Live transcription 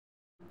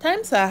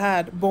Times are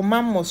hard, but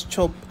man must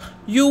chop.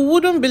 You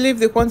wouldn't believe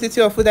the quantity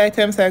of food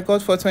items I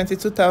got for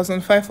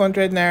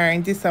 22,500 naira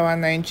in this our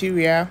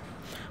Nigeria.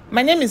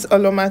 My name is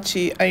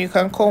Olomachi and you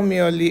can call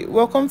me Oli.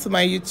 Welcome to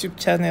my YouTube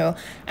channel.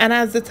 And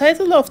as the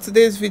title of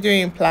today's video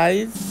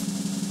implies,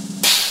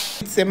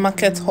 it's a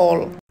market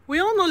haul. We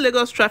all know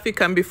Lagos traffic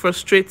can be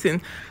frustrating.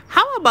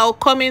 How about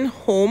coming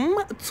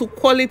home to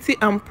quality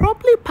and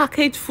properly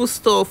packaged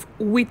foodstuff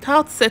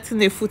without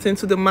setting a foot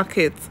into the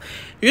market?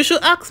 You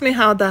should ask me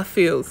how that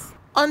feels.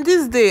 On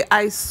this day,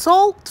 I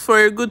sulked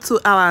for a good 2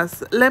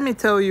 hours. Let me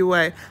tell you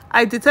why.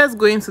 I detest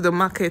going to the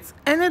market.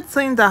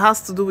 Anything that has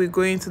to do with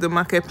going to the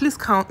market, please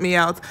count me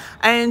out.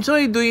 I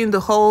enjoy doing the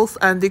hauls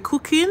and the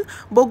cooking,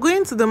 but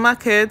going to the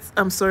market,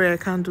 I'm sorry, I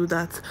can't do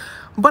that.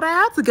 But I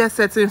had to get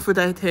certain food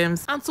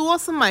items, and to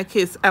worsen my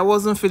case, I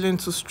wasn't feeling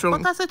too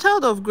strong. But as a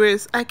child of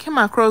grace, I came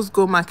across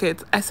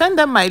Gomarket. I sent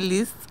them my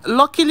list,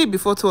 luckily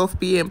before 12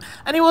 p.m,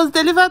 and it was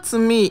delivered to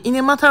me in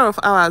a matter of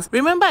hours.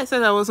 Remember I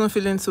said I wasn't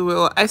feeling too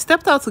well? I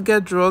stepped out to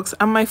get drugs,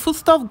 and my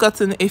foodstuff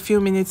got in a few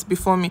minutes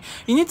before me.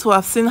 You need to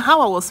have seen how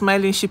I was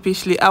smiling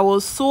sheepishly. I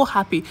was so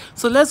happy.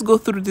 So let's go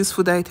through these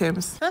food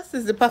items. First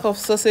is the pack of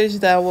sausage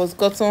that was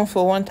gotten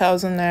for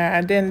 1,000 naira,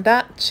 and then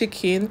that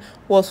chicken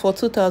was for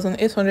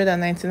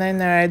 2,899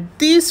 naira.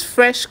 These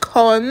fresh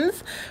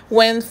corns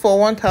went for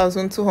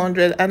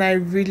 1,200, and I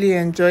really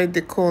enjoyed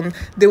the corn.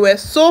 They were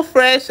so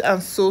fresh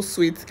and so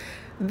sweet.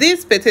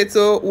 This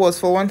potato was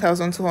for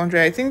 1,200.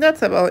 I think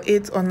that's about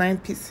 8 or 9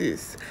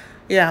 pieces.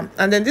 Yeah,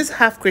 and then this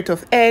half crate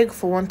of egg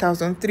for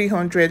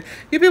 1,300.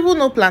 You people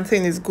know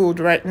plantain is good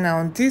right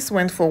now. This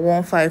went for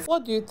 1,500.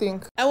 What do you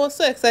think? I was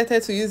so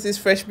excited to use this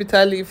fresh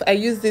bitter leaf. I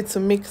used it to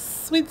make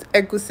sweet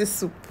egusi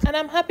soup, and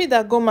I'm happy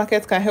that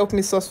Gomarket can help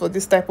me source for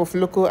this type of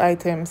local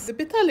items. The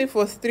bitter leaf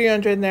was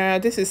 300 naira.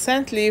 This is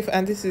scent leaf,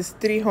 and this is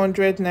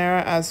 300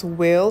 naira as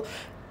well.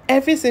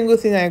 Every single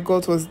thing I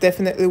got was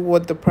definitely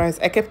worth the price.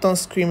 I kept on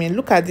screaming,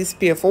 look at this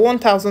pear for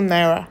 1,000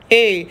 naira.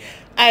 Hey,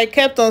 I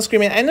kept on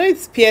screaming. I know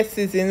it's pear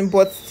season,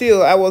 but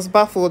still I was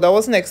baffled. I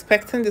wasn't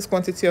expecting this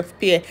quantity of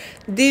pear.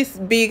 This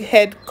big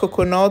head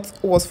coconut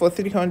was for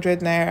 300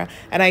 naira,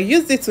 and I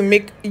used it to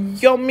make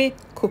yummy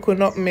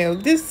coconut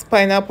milk. This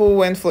pineapple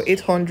went for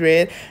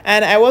 800,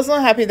 and I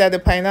wasn't happy that the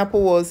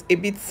pineapple was a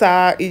bit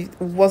sour. It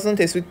wasn't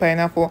a sweet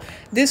pineapple.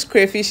 This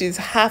crayfish is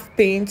half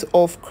pint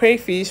of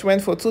crayfish,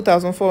 went for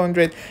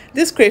 2,400.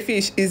 This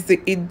crayfish is the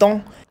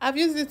idon. I've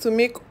used it to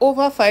make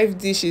over 5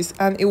 dishes,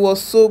 and it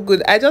was so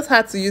good. I just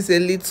had to use a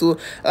little.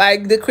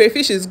 Like, the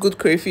crayfish is good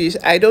crayfish.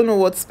 I don't know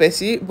what's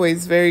special, but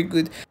it's very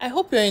good. I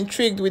hope you're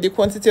intrigued with the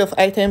quantity of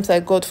items I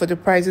got for the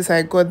prices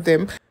I got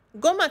them.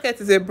 Gomarket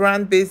is a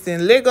brand based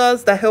in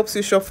Lagos that helps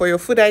you shop for your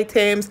food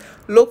items,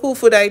 local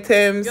food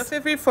items, your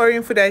favorite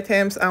foreign food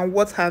items, and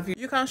what have you.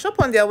 You can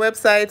shop on their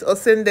website or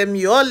send them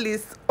your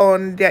list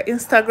on their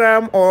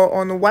Instagram or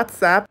on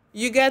WhatsApp.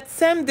 You get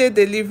same-day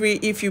delivery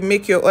if you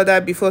make your order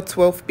before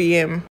 12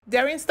 p.m.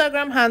 Their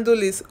Instagram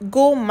handle is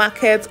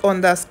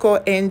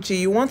gomarket_ng.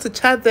 You want to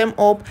chat them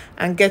up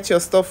and get your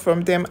stuff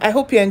from them. I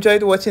hope you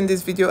enjoyed watching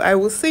this video. I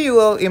will see you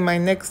all in my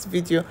next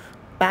video.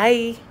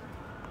 Bye.